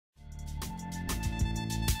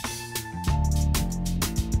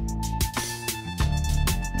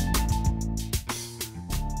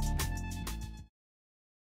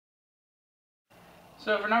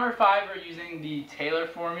So for number 5, we're using the Taylor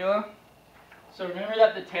formula. So remember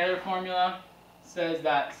that the Taylor formula says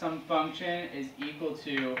that some function is equal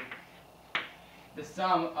to the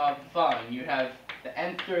sum of the following. You have the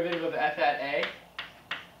nth derivative of f at a,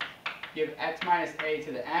 you have x minus a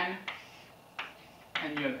to the n,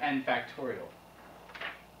 and you have n factorial.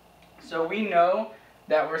 So we know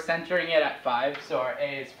that we're centering it at 5, so our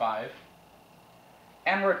a is 5.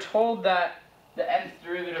 And we're told that the nth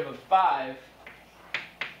derivative of 5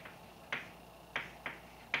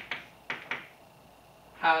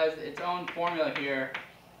 has its own formula here,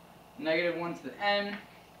 negative 1 to the n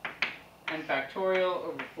factorial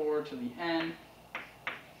over 4 to the n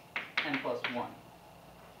plus 1.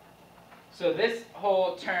 So this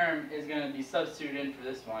whole term is going to be substituted in for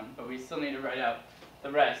this one, but we still need to write out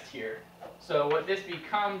the rest here. So what this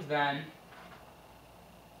becomes then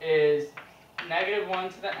is negative 1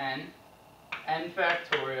 to the n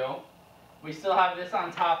factorial. We still have this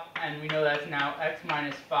on top, and we know that's now x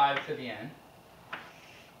minus 5 to the n.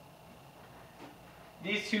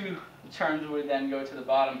 These two terms would then go to the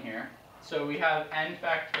bottom here. So we have n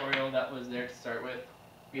factorial that was there to start with.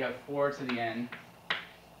 We have 4 to the n.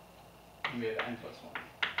 And we have n plus 1.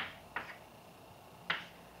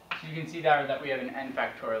 So you can see there that we have an n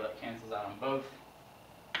factorial that cancels out on both.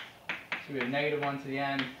 So we have negative 1 to the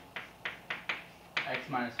n, x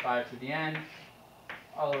minus 5 to the n,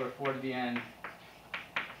 all over 4 to the n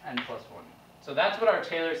plus 1. So that's what our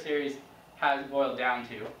Taylor series has boiled down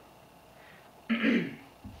to.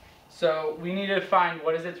 So we need to find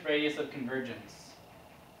what is its radius of convergence.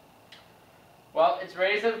 Well, its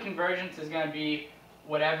radius of convergence is going to be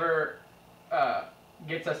whatever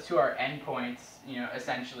gets us to our endpoints,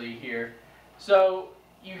 essentially here. So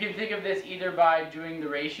you can think of this either by doing the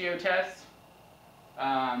ratio test,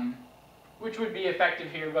 which would be effective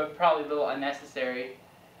here, but probably a little unnecessary.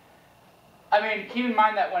 I mean, keep in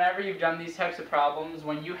mind that whenever you've done these types of problems,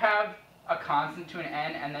 when you have a constant to an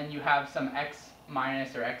n and then you have some x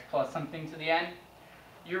minus or x plus something to the n,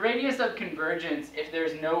 your radius of convergence, if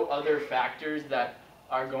there's no other factors that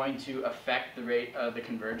are going to affect the rate of the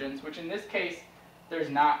convergence, which in this case there's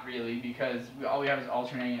not really, because all we have is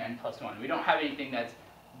alternating n plus 1. We don't have anything that's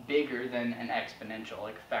bigger than an exponential,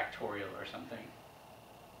 like a factorial or something.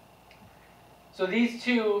 So these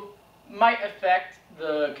two might affect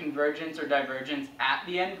the convergence or divergence at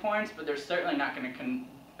the endpoints, but they're certainly not going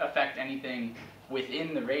to affect anything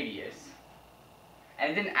within the radius.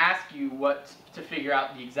 And it didn't ask you what to figure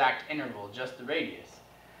out the exact interval, just the radius.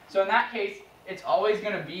 So in that case, it's always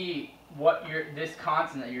going to be what this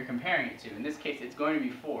constant that you're comparing it to. In this case, it's going to be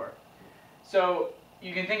 4. So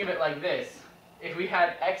you can think of it like this. If we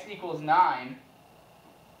had x equals 9,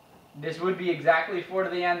 this would be exactly 4 to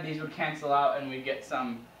the n. These would cancel out, and we'd get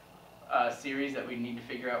some series that we'd need to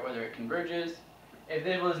figure out whether it converges. If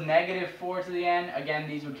it was negative 4 to the n, again,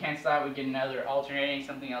 these would cancel out. We'd get another alternating.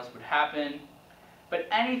 Something else would happen. But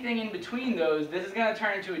anything in between those, this is going to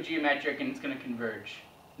turn into a geometric, and it's going to converge,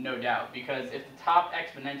 no doubt. Because if the top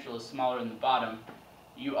exponential is smaller than the bottom,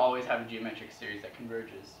 you always have a geometric series that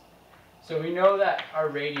converges. So we know that our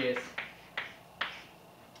radius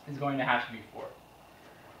is going to have to be 4.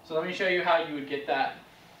 So let me show you how you would get that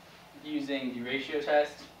using the ratio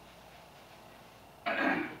test.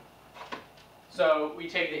 So we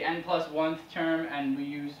take the n plus 1th term, and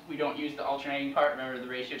we don't use the alternating part. Remember, the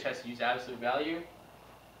ratio test uses absolute value.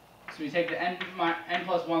 So we take the n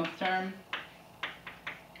plus 1th term,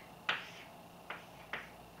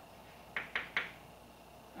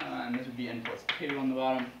 and this would be n plus 2 on the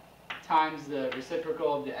bottom, times the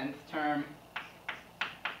reciprocal of the nth term,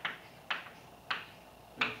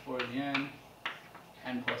 4 to the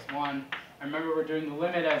n plus 1. And remember, we're doing the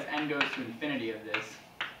limit as n goes to infinity of this.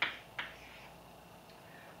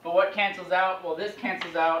 But what cancels out? Well, this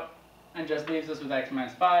cancels out and just leaves us with x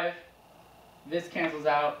minus 5. This cancels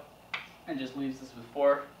out and just leaves us with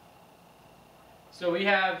 4. So we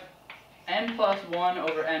have n plus 1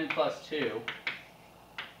 over n plus 2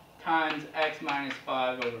 times x minus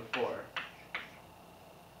 5 over 4.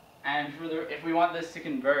 And if we want this to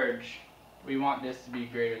converge, we want this to be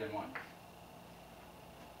greater than 1.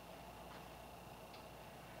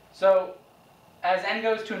 So as n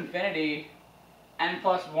goes to infinity, n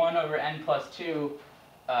plus 1 over n plus 2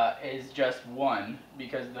 is just 1,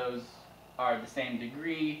 because those are the same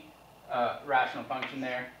degree rational function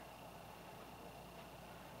there.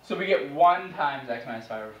 So we get 1 times x minus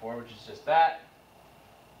 5 over 4, which is just that.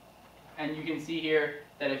 And you can see here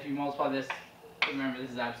that if you multiply this, remember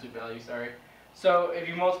this is absolute value, sorry. So if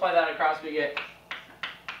you multiply that across, we get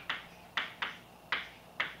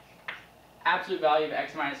absolute value of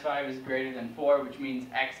x minus 5 is greater than 4, which means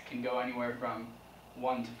x can go anywhere from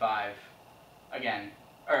 1 to 5 again,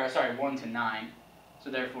 or sorry, 1 to 9. So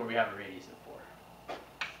therefore we have a radius of 4.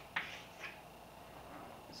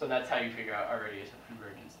 So that's how you figure out our radius of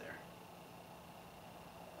convergence there.